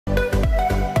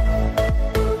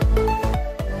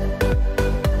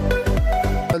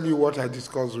you what I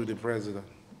discussed with the president.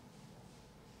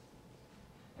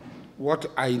 What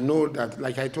I know that,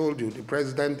 like I told you, the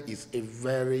president is a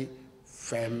very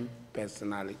firm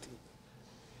personality.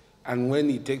 And when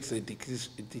he takes a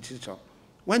decision,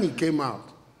 when he came out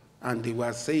and they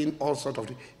were saying all sorts of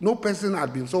things, no person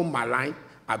had been so maligned,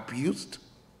 abused,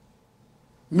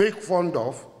 made fun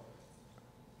of,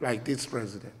 like this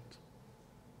president.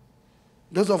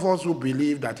 Those of us who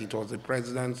believe that it was the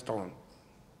president's turn,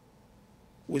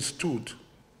 we stood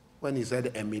when he said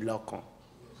Emilokon.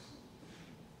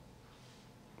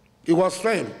 It was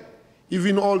firm.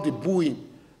 Even all the booing,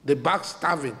 the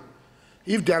backstabbing.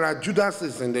 If there are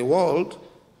Judases in the world,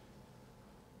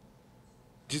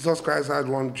 Jesus Christ had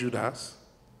one Judas.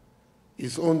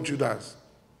 His own Judas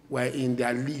were in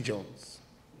their legions.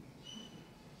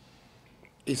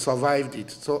 He survived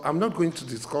it. So I'm not going to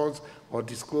discuss or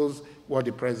disclose what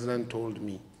the president told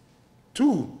me.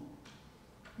 2,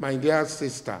 my dear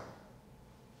sister,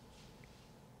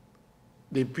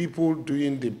 the people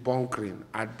doing the bunkering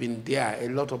had been there. A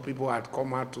lot of people had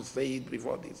come out to say it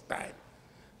before this time.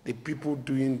 The people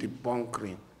doing the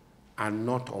bunkering are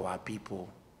not our people,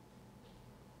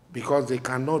 because they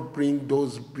cannot bring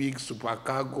those big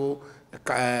supercargo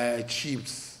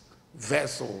ships,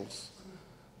 vessels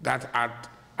that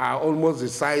are almost the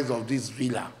size of this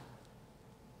villa.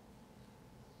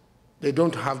 They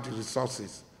don't have the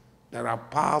resources. There are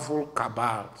powerful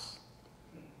cabals,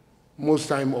 most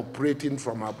time operating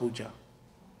from Abuja,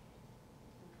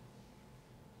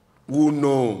 who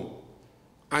know.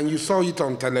 And you saw it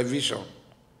on television,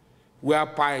 where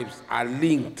pipes are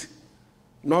linked,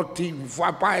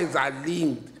 pipes are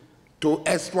linked to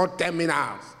export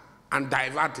terminals and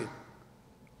diverted.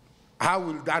 How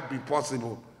will that be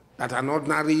possible, that an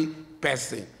ordinary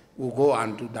person will go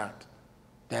and do that?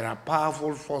 There are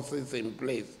powerful forces in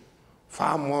place,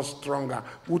 far more stronger,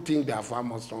 who think they are far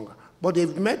more stronger. But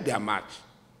they've made their match.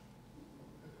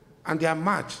 And their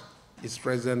match is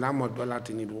President Ahmed Bola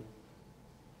Tinubu.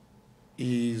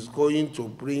 He is going to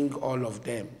bring all of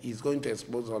them. He's going to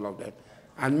expose all of them.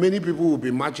 And many people will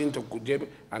be marching to Kuje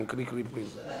and Kirikiri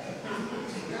prison.